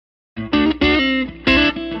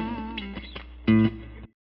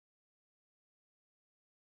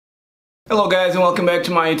Hello guys and welcome back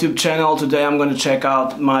to my YouTube channel. Today I'm going to check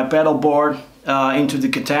out my pedal board into the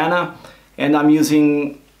Katana, and I'm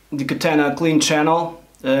using the Katana clean channel.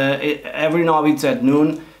 Every knob is at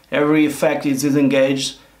noon, every effect is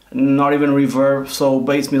disengaged, not even reverb, so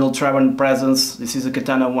bass, middle, treble and presence. This is a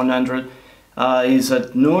Katana 100 is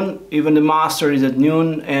at noon, even the master is at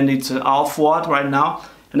noon, and it's half watt right now.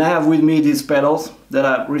 And I have with me these pedals that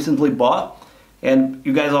I recently bought, and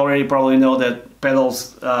you guys already probably know that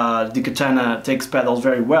pedals, the Katana takes pedals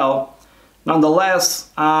very well. Nonetheless,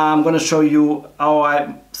 I'm going to show you how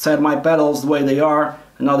I set my pedals the way they are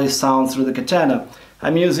and how they sound through the Katana.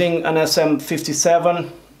 I'm using an SM57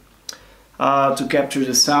 to capture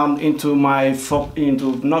the sound into my not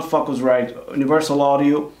Focusrite, Universal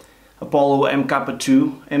Audio Apollo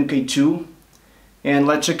MK2, and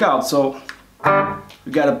let's check out. So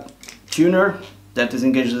we got a tuner that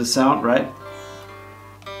disengages the sound, right?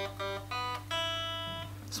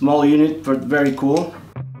 Small unit, but very cool.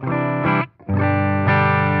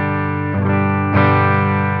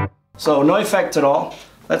 So no effects at all.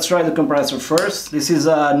 Let's try the compressor first. This is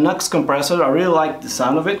a Nux compressor. I really like the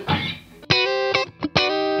sound of it.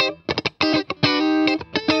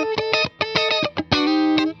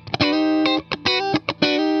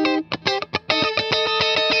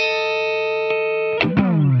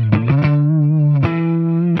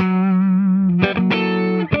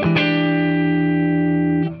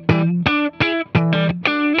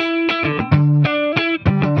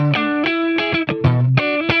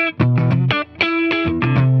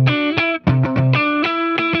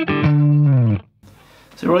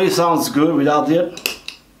 It really sounds good without it.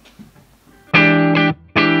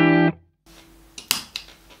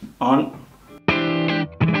 On.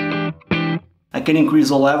 I can increase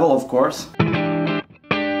the level, of course.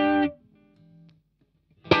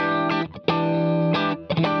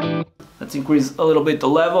 Let's increase a little bit the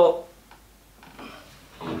level.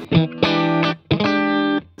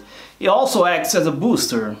 It also acts as a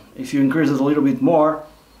booster. If you increase it a little bit more,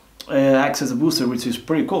 it acts as a booster, which is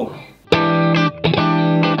pretty cool.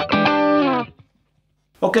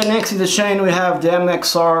 Okay, next in the chain we have the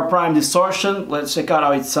MXR Prime Distortion. Let's check out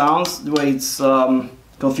how it sounds, the way it's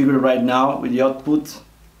configured right now with the output,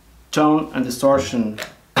 tone and distortion.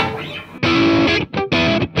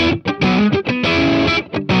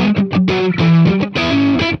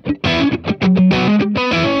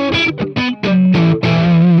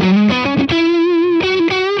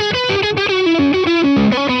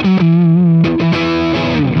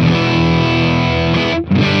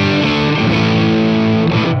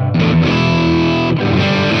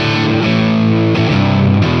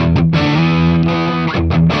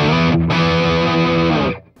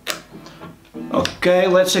 Okay,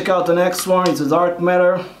 let's check out the next one. It's a Dark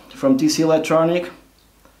Matter from TC Electronic.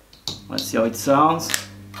 Let's see how it sounds.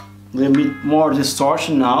 A little bit more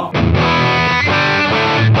distortion now.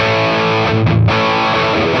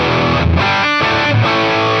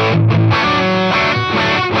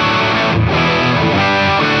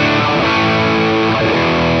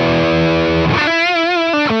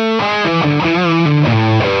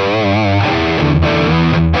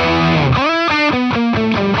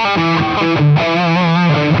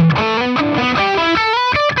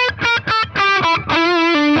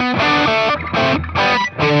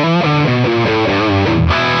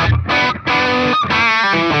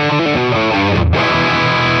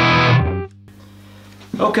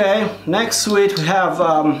 Okay, next to it we have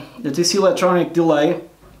the TC Electronic delay,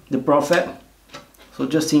 the Prophet. So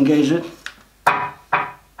just engage it.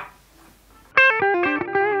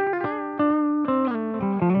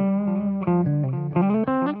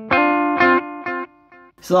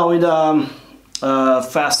 So with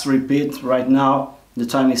fast repeat right now, the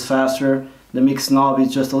time is faster, the mix knob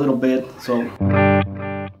is just a little bit, so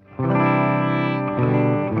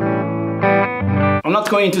I'm not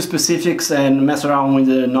going into specifics and mess around with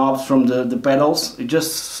the knobs from the pedals,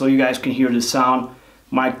 just so you guys can hear the sound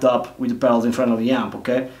mic'd up with the pedals in front of the amp,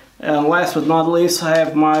 okay? And last but not least, I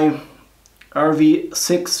have my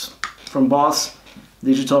RV6 from Boss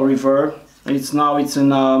digital reverb, and it's in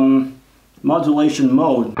modulation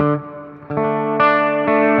mode.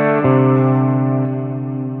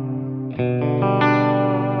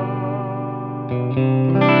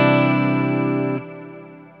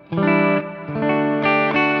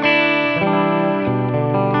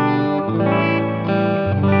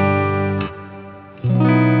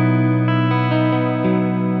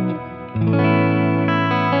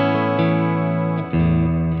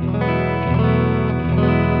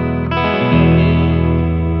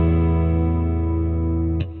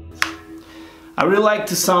 I really like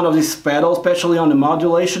the sound of this pedal, especially on the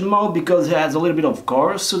modulation mode, because it has a little bit of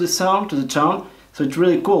chorus to the sound, to the tone, so it's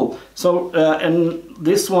really cool. So, and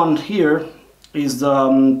this one here is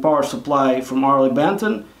the power supply from Harley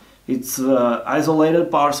Benton. It's isolated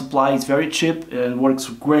power supply, it's very cheap and works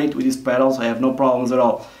great with these pedals. I have no problems at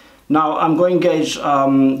all. Now I'm going to engage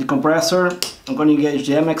the compressor, I'm going to engage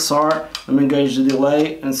the MXR, I'm going to engage the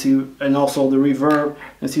delay and see, and also the reverb,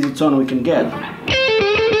 and see the tone we can get.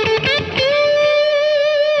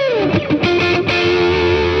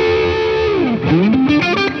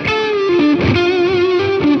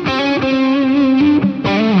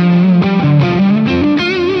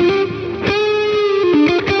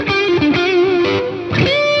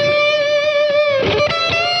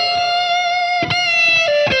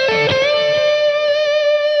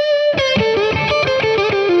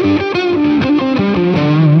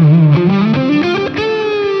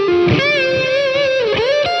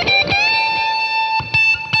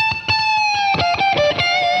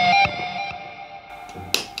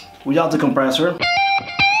 Without the compressor.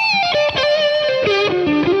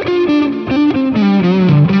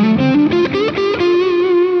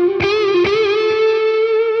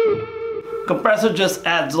 Compressor just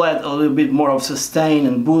adds a little bit more of sustain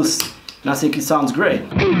and boost, and I think it sounds great.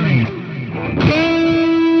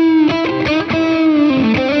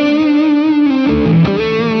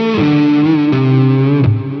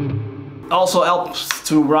 Also helps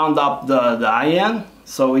to round up the high end.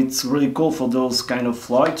 So it's really cool for those kind of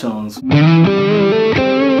Floyd tones.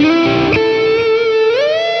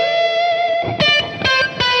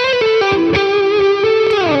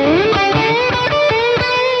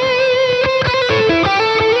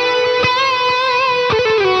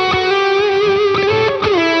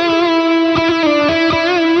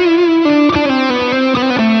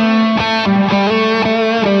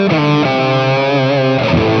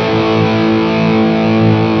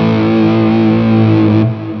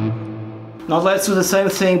 Now let's do the same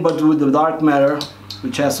thing but with the dark matter,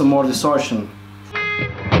 which has some more distortion.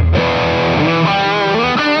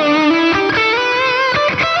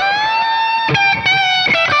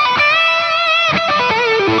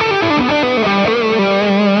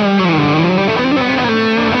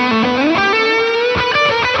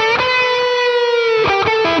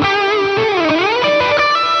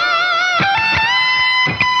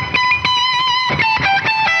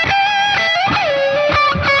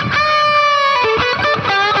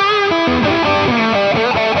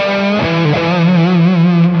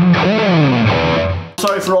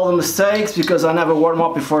 Sorry for all the mistakes, because I never warm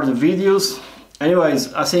up before the videos.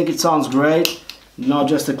 Anyways, I think it sounds great. Not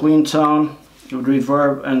just a clean tone with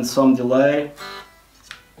reverb and some delay.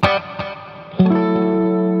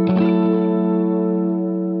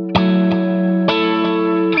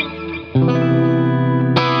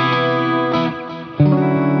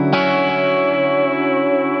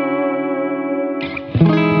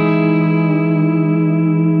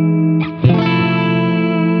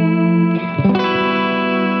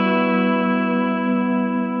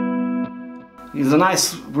 It's a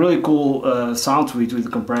nice, really cool sound to it with the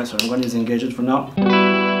compressor. I'm going to disengage it for now.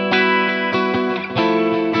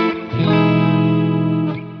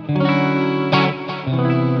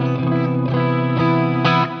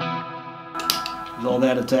 With all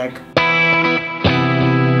that attack.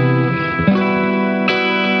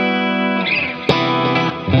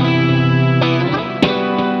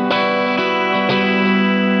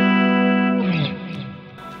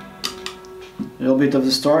 A little bit of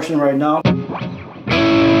distortion right now.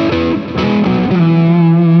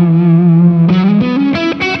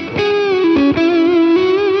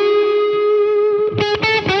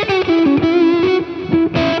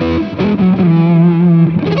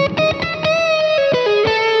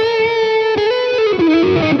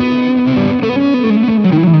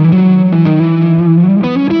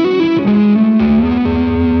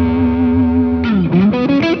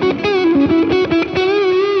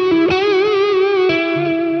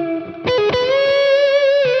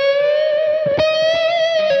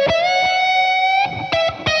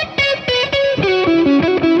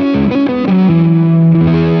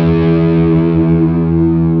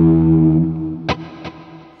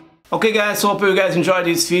 Okay guys, so hope you guys enjoyed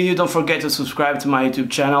this video. Don't forget to subscribe to my YouTube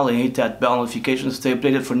channel and hit that bell notification to stay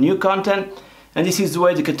updated for new content. And this is the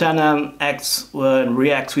way the Katana acts and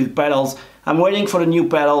reacts with pedals. I'm waiting for the new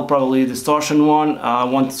pedal, probably a distortion one. I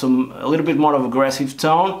want a little bit more of aggressive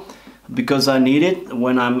tone because I need it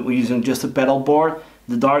when I'm using just a pedal board.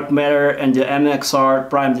 The dark matter and the MXR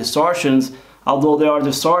prime distortions, although they are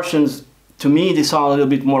distortions, to me they sound a little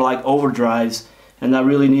bit more like overdrives. And I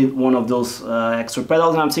really need one of those extra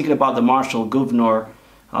pedals, and I'm thinking about the Marshall Governor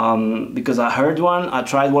because I heard one, I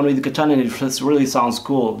tried one with the Katana and it just really sounds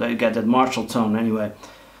cool. They get that martial tone anyway.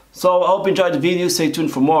 So I hope you enjoyed the video, stay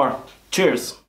tuned for more. Cheers!